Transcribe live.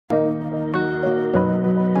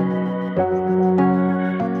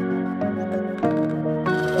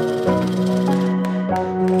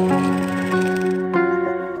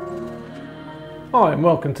and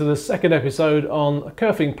welcome to the second episode on a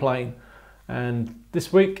kerfing plane. And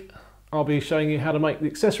this week I'll be showing you how to make the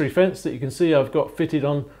accessory fence that you can see I've got fitted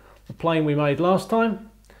on the plane we made last time.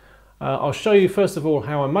 I'll show you first of all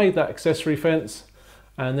how I made that accessory fence,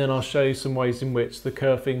 and then I'll show you some ways in which the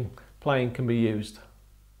kerfing plane can be used.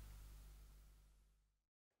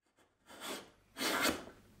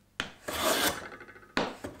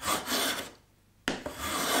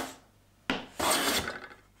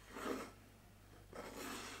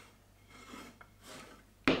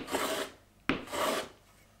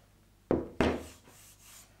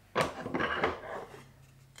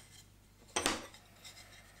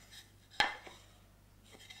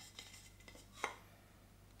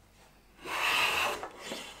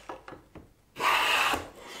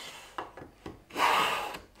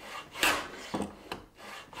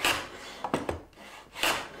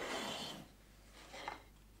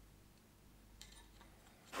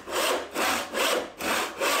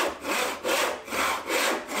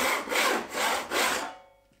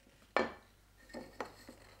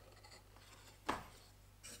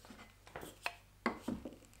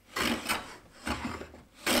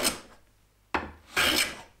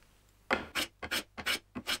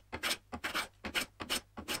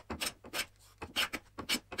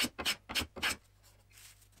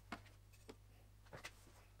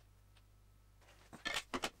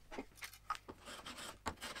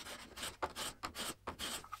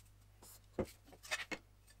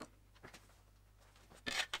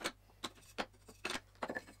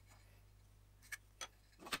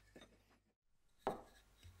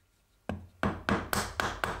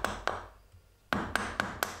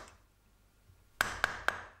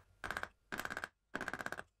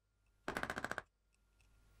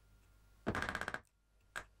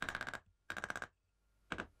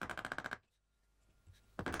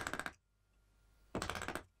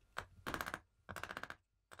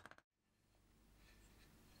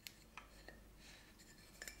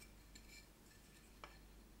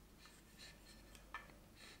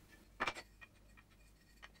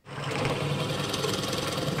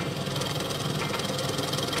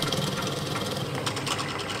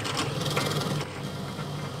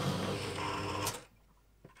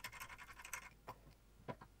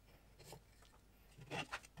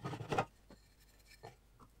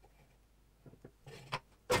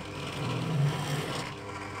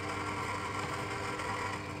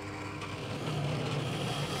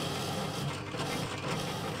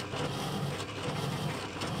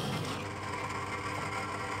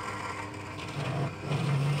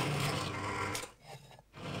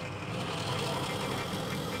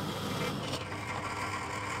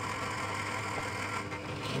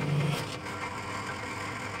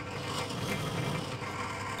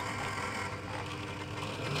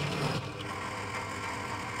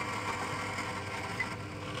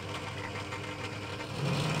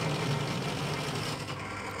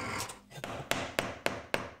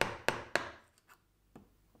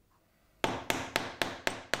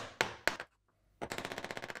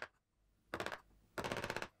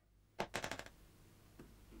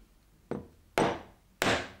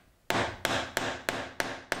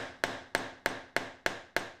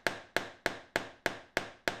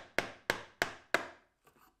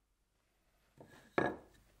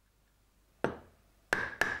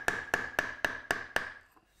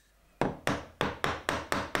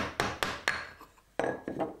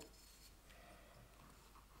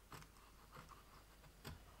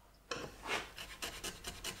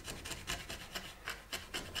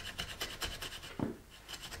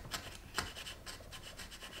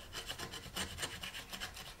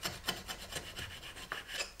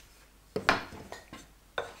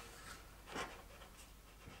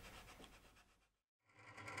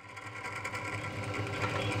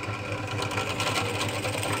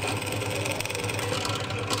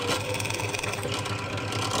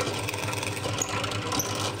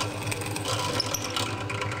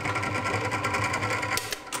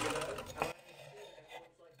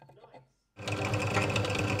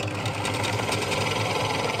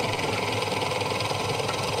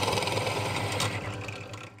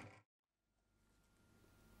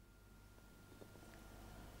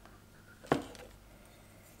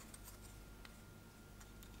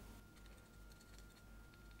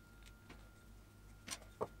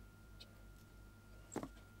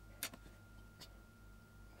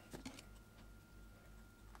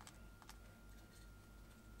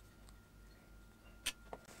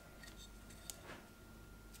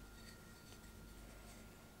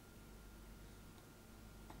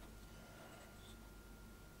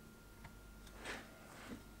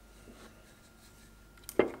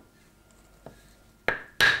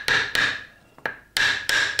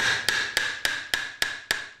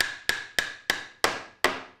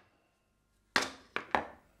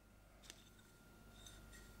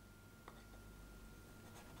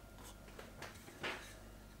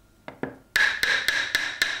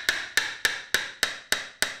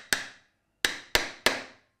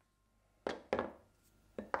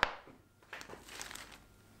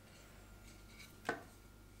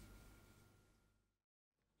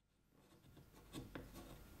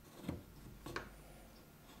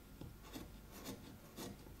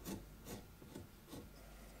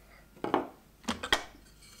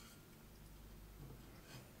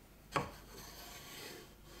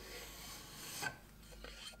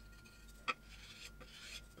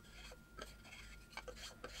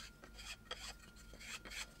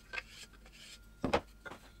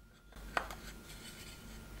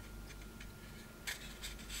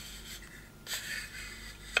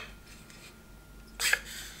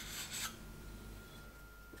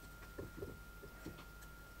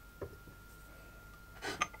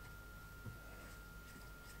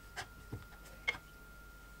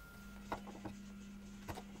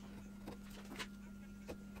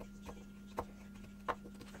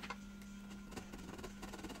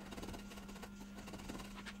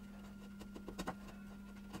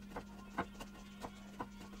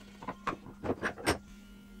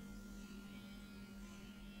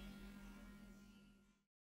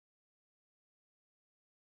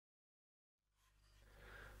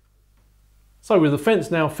 So with the fence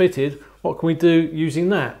now fitted, what can we do using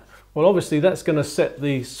that? Well, obviously that's going to set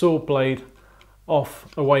the saw blade off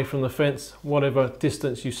away from the fence, whatever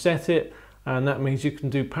distance you set it, and that means you can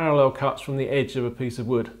do parallel cuts from the edge of a piece of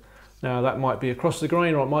wood. Now that might be across the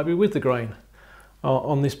grain or it might be with the grain.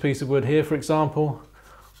 On this piece of wood here, for example,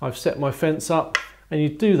 I've set my fence up, and you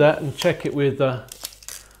do that and check it with a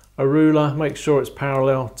ruler, make sure it's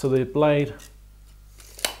parallel to the blade.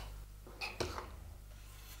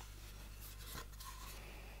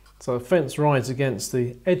 So the fence rides against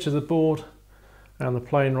the edge of the board and the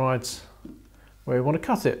plane rides where you want to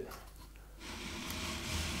cut it.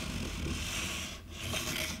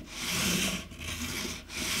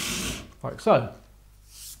 Like so.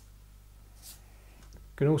 You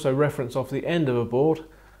can also reference off the end of a board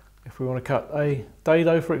if we want to cut a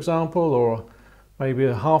dado, for example, or maybe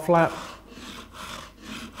a half lap.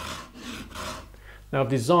 Now I've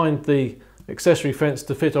designed the accessory fence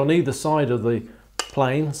to fit on either side of the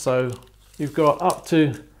plane, so you've got up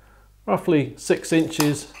to roughly 6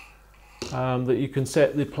 inches that you can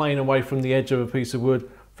set the plane away from the edge of a piece of wood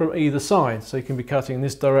from either side. So you can be cutting in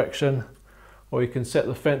this direction, or you can set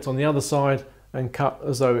the fence on the other side and cut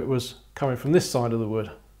as though it was coming from this side of the wood.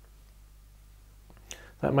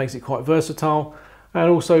 That makes it quite versatile, and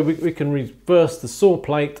also we can reverse the saw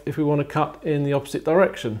plate if we want to cut in the opposite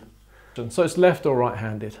direction. So it's left or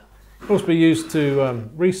right-handed. It can also be used to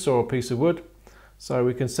resaw a piece of wood, so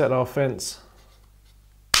we can set our fence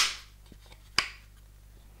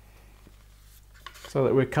so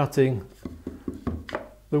that we're cutting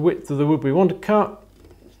the width of the wood we want to cut,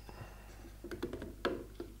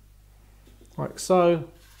 like so.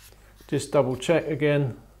 Just double check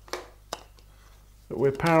again that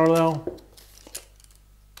we're parallel.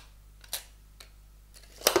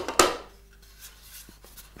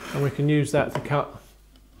 And we can use that to cut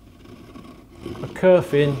a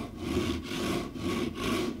kerf in,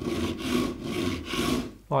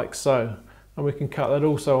 like so. And we can cut that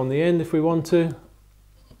also on the end if we want to.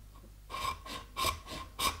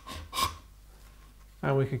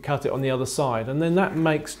 And we can cut it on the other side. And then that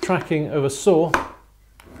makes tracking of a saw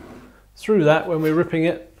through that when we're ripping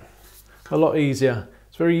it a lot easier.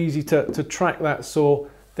 It's very easy to track that saw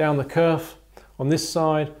down the kerf on this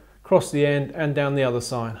side, across the end and down the other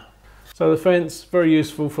side. So the fence, very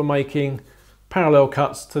useful for making parallel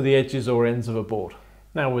cuts to the edges or ends of a board.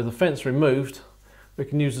 Now with the fence removed, we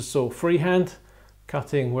can use the saw freehand,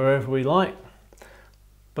 cutting wherever we like,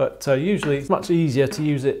 but usually it's much easier to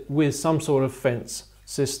use it with some sort of fence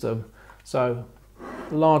system. So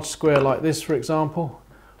a large square like this, for example,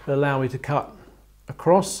 will allow me to cut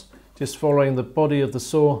across, just following the body of the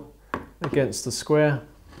saw against the square,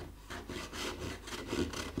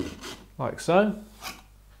 like so.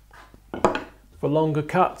 For longer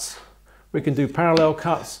cuts, we can do parallel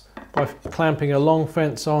cuts by clamping a long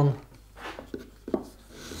fence on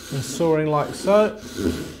and sawing like so.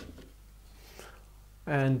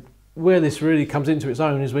 And where this really comes into its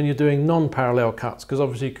own is when you're doing non-parallel cuts, because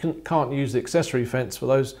obviously you can't use the accessory fence for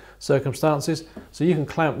those circumstances. So you can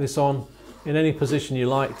clamp this on in any position you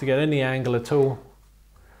like to get any angle at all,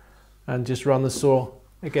 and just run the saw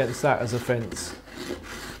against that as a fence.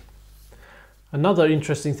 Another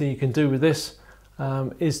interesting thing you can do with this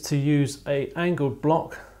is to use an angled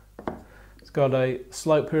block. It's got a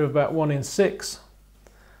slope here of about 1 in 6,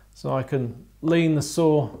 so I can lean the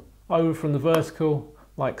saw over from the vertical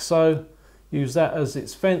like so, use that as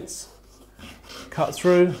its fence, cut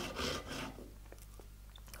through.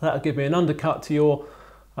 That'll give me an undercut to your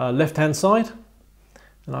left hand side,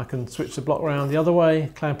 and I can switch the block around the other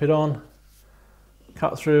way, clamp it on,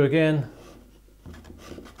 cut through again.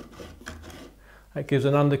 That gives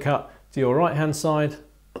an undercut to your right hand side,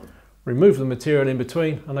 remove the material in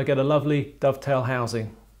between, and I get a lovely dovetail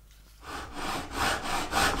housing.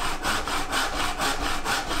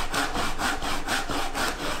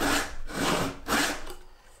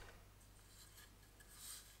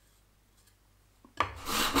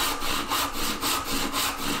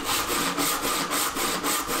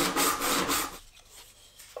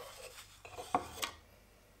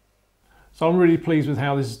 So I'm really pleased with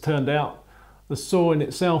how this has turned out. The saw in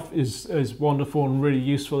itself is wonderful and really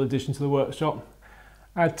useful addition to the workshop.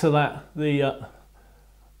 Add to that the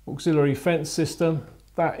auxiliary fence system.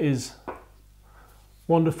 That is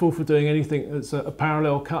wonderful for doing anything that's a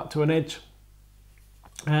parallel cut to an edge.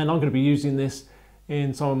 And I'm going to be using this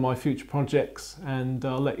in some of my future projects, and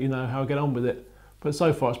I'll let you know how I get on with it. But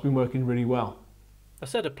so far it's been working really well. A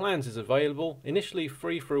set of plans is available, initially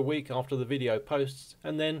free for a week after the video posts,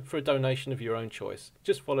 and then for a donation of your own choice.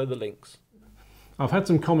 Just follow the links. I've had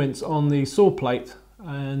some comments on the saw plate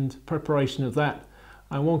and preparation of that.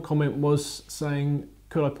 And one comment was saying,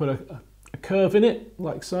 could I put a curve in it,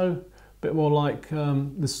 like so, a bit more like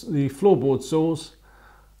the floorboard saws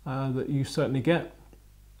that you certainly get.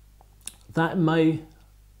 That may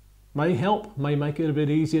help, may make it a bit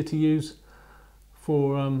easier to use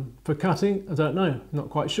for cutting. I don't know, not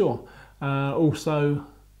quite sure. Also,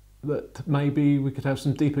 that maybe we could have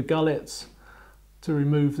some deeper gullets to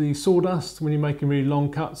remove the sawdust. When you're making really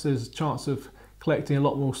long cuts, there's a chance of collecting a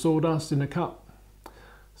lot more sawdust in a cut.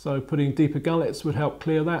 So putting deeper gullets would help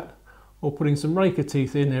clear that, or putting some raker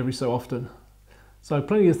teeth in every so often. So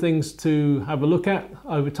plenty of things to have a look at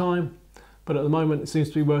over time, but at the moment it seems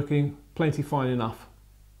to be working plenty fine enough.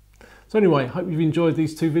 So anyway, hope you've enjoyed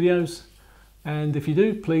these two videos, and if you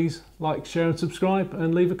do, please like, share and subscribe,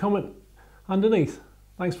 and leave a comment underneath.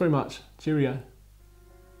 Thanks very much. Cheerio.